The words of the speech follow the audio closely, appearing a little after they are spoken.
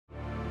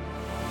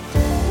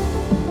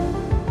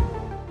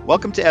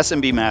Welcome to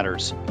SMB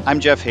Matters. I'm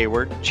Jeff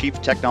Hayward, Chief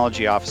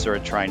Technology Officer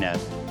at TriNet.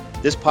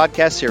 This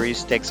podcast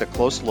series takes a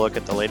close look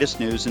at the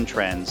latest news and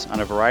trends on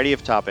a variety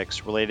of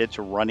topics related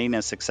to running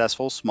a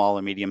successful small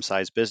and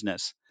medium-sized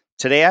business.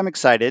 Today, I'm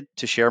excited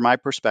to share my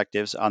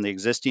perspectives on the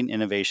existing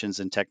innovations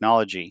in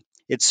technology.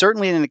 It's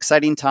certainly an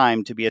exciting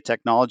time to be a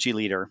technology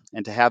leader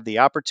and to have the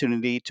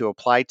opportunity to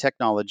apply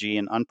technology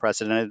in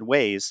unprecedented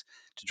ways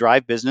to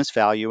drive business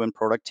value and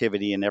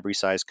productivity in every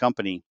size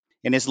company.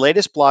 In his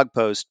latest blog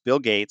post, Bill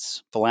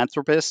Gates,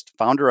 philanthropist,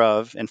 founder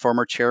of, and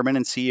former chairman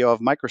and CEO of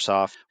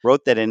Microsoft,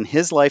 wrote that in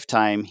his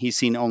lifetime, he's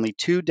seen only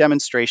two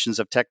demonstrations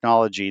of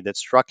technology that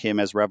struck him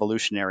as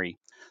revolutionary.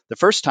 The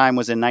first time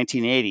was in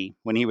 1980,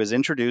 when he was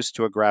introduced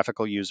to a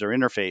graphical user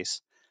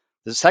interface.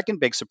 The second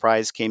big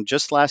surprise came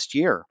just last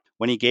year,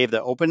 when he gave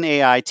the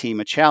OpenAI team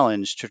a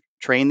challenge to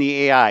train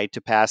the AI to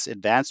pass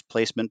advanced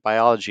placement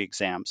biology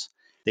exams.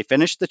 They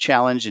finished the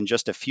challenge in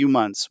just a few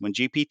months when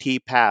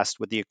GPT passed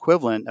with the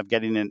equivalent of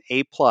getting an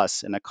A+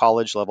 in a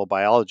college-level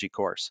biology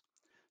course.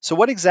 So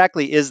what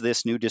exactly is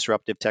this new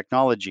disruptive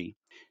technology?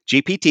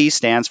 GPT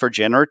stands for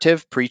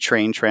Generative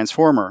Pre-trained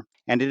Transformer,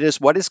 and it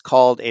is what is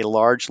called a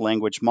large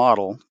language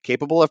model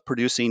capable of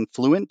producing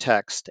fluent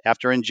text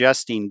after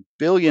ingesting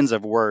billions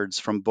of words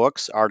from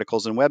books,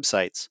 articles, and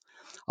websites.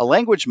 A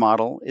language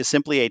model is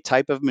simply a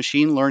type of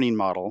machine learning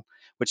model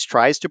which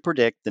tries to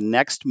predict the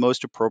next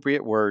most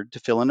appropriate word to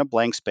fill in a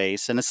blank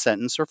space in a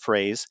sentence or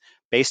phrase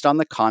based on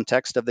the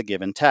context of the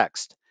given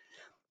text.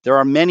 There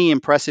are many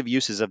impressive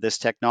uses of this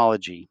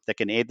technology that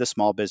can aid the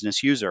small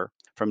business user,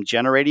 from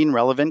generating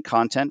relevant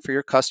content for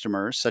your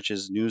customers, such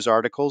as news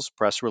articles,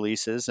 press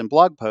releases, and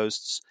blog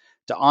posts,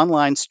 to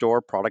online store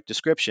product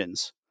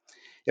descriptions.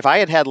 If I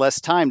had had less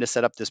time to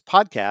set up this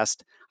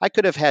podcast, I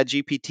could have had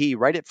GPT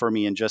write it for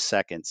me in just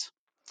seconds.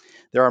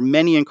 There are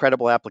many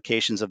incredible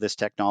applications of this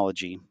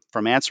technology,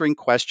 from answering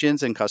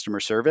questions in customer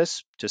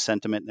service to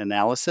sentiment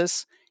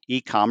analysis,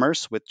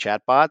 e-commerce with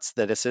chatbots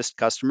that assist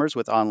customers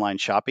with online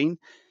shopping,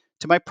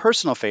 to my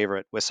personal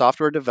favorite with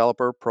software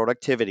developer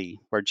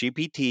productivity, where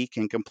GPT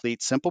can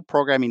complete simple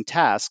programming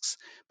tasks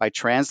by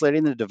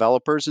translating the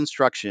developer's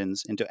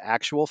instructions into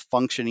actual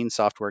functioning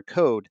software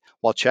code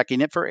while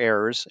checking it for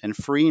errors and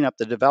freeing up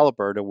the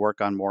developer to work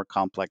on more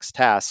complex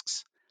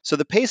tasks. So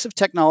the pace of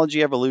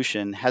technology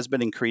evolution has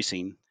been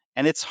increasing,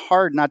 and it's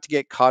hard not to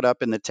get caught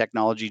up in the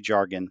technology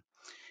jargon.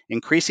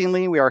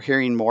 Increasingly, we are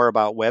hearing more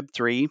about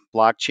Web3,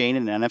 blockchain,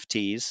 and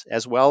NFTs,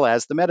 as well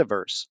as the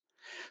Metaverse.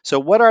 So,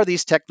 what are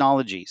these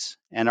technologies,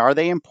 and are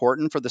they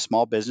important for the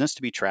small business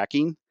to be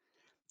tracking?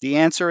 The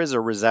answer is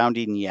a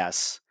resounding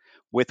yes.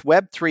 With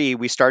Web3,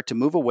 we start to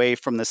move away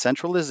from the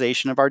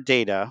centralization of our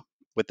data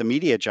with the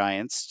media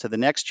giants to the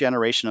next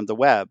generation of the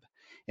web,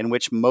 in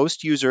which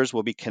most users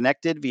will be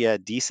connected via a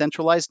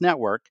decentralized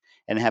network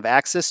and have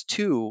access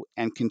to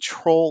and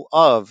control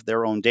of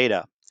their own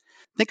data.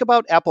 Think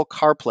about Apple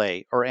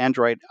CarPlay or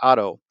Android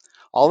Auto.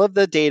 All of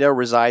the data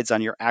resides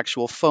on your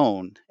actual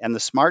phone, and the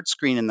smart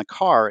screen in the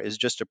car is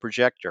just a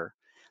projector.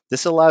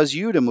 This allows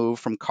you to move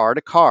from car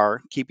to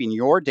car, keeping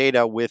your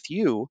data with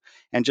you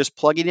and just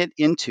plugging it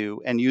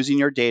into and using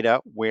your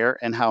data where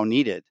and how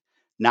needed,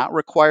 not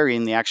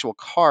requiring the actual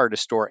car to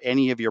store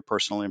any of your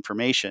personal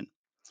information.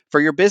 For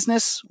your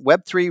business,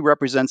 Web3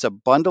 represents a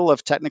bundle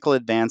of technical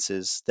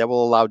advances that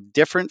will allow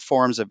different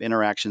forms of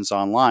interactions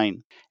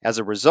online. As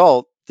a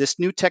result, this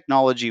new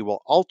technology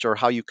will alter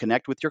how you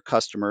connect with your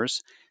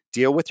customers,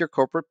 deal with your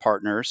corporate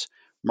partners,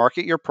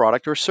 market your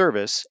product or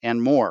service,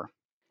 and more.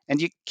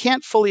 And you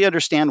can't fully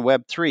understand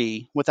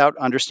Web3 without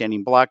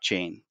understanding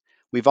blockchain.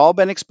 We've all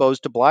been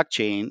exposed to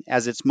blockchain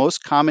as its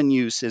most common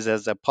use is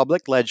as a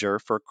public ledger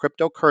for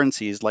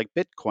cryptocurrencies like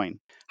Bitcoin.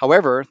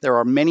 However, there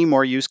are many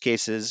more use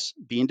cases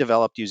being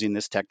developed using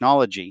this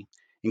technology,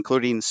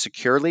 including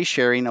securely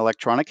sharing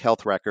electronic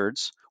health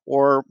records,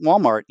 or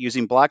Walmart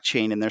using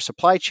blockchain in their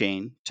supply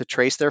chain to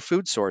trace their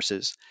food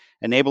sources,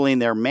 enabling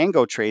their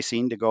mango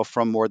tracing to go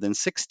from more than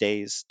 6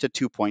 days to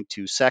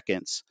 2.2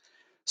 seconds.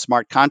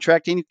 Smart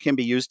contracting can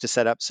be used to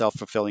set up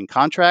self-fulfilling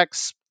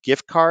contracts,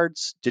 gift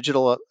cards,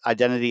 digital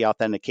identity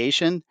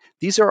authentication.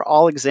 These are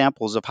all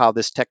examples of how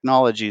this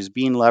technology is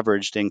being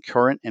leveraged in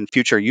current and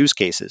future use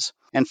cases.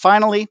 And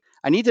finally,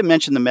 I need to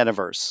mention the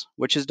Metaverse,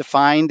 which is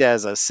defined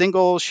as a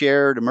single,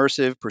 shared,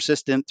 immersive,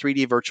 persistent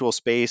 3D virtual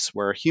space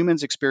where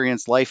humans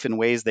experience life in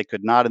ways they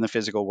could not in the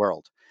physical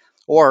world.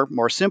 Or,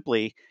 more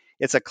simply,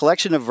 it's a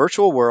collection of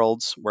virtual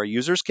worlds where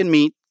users can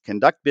meet,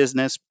 conduct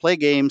business, play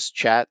games,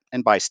 chat,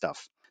 and buy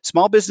stuff.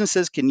 Small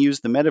businesses can use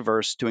the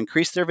Metaverse to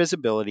increase their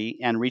visibility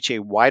and reach a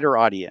wider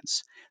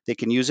audience. They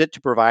can use it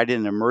to provide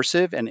an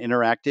immersive and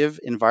interactive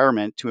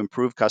environment to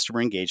improve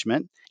customer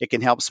engagement. It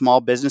can help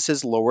small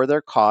businesses lower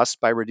their costs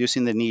by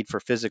reducing the need for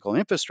physical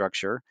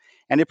infrastructure.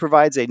 And it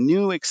provides a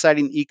new,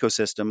 exciting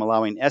ecosystem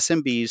allowing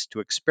SMBs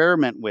to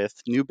experiment with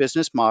new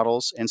business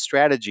models and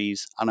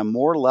strategies on a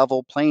more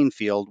level playing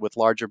field with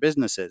larger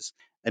businesses,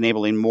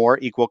 enabling more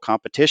equal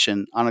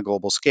competition on a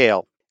global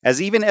scale. As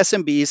even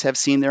SMBs have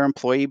seen their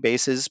employee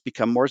bases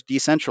become more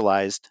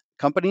decentralized,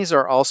 companies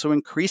are also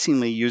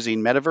increasingly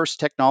using Metaverse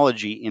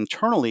technology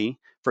internally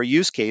for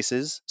use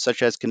cases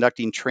such as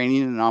conducting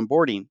training and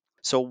onboarding.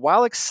 So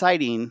while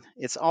exciting,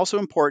 it's also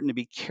important to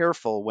be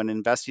careful when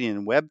investing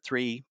in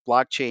Web3,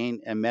 blockchain,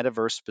 and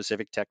metaverse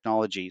specific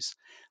technologies.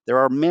 There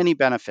are many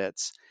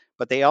benefits,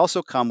 but they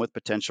also come with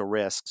potential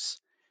risks.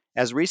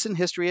 As recent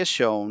history has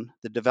shown,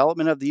 the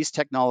development of these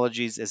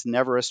technologies is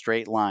never a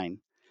straight line.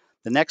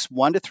 The next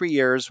 1 to 3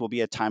 years will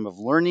be a time of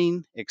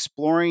learning,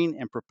 exploring,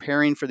 and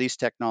preparing for these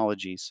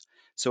technologies.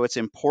 So it's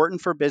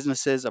important for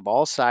businesses of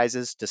all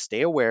sizes to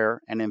stay aware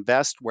and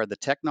invest where the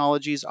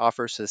technologies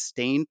offer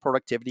sustained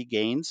productivity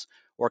gains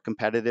or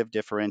competitive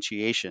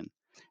differentiation.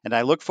 And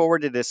I look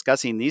forward to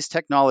discussing these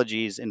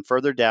technologies in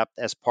further depth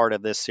as part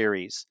of this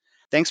series.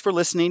 Thanks for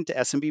listening to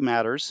SMB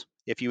Matters.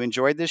 If you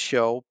enjoyed this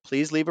show,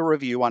 please leave a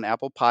review on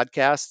Apple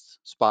Podcasts,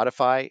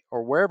 Spotify,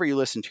 or wherever you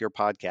listen to your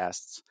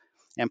podcasts.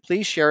 And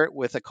please share it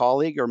with a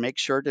colleague or make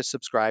sure to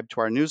subscribe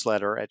to our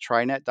newsletter at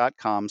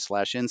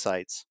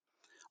trinet.com/insights.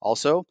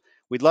 Also,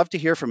 we'd love to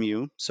hear from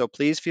you, so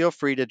please feel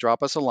free to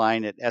drop us a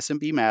line at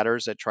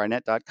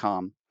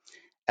smbmatters@trinet.com.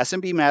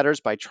 SMB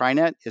Matters by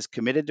TriNet is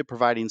committed to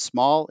providing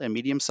small and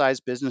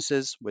medium-sized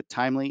businesses with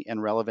timely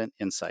and relevant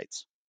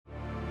insights.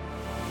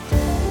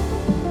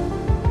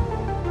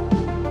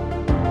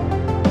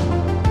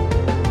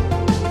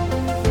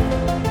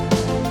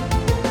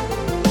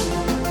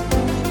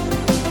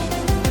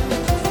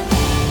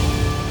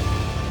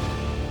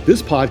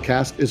 This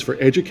podcast is for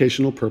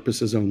educational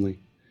purposes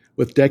only.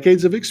 With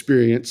decades of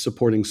experience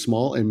supporting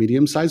small and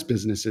medium-sized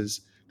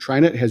businesses,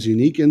 TriNet has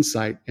unique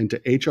insight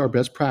into HR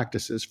best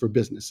practices for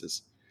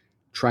businesses.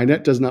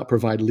 TriNet does not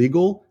provide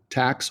legal,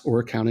 tax, or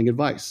accounting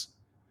advice.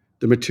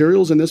 The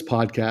materials in this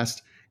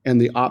podcast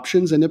and the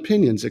options and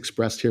opinions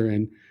expressed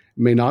herein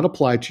may not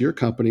apply to your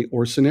company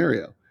or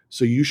scenario,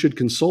 so you should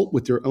consult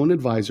with your own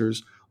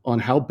advisors on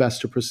how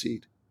best to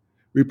proceed.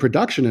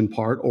 Reproduction in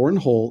part or in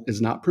whole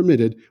is not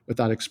permitted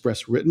without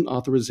express written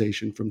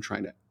authorization from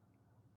TriNet.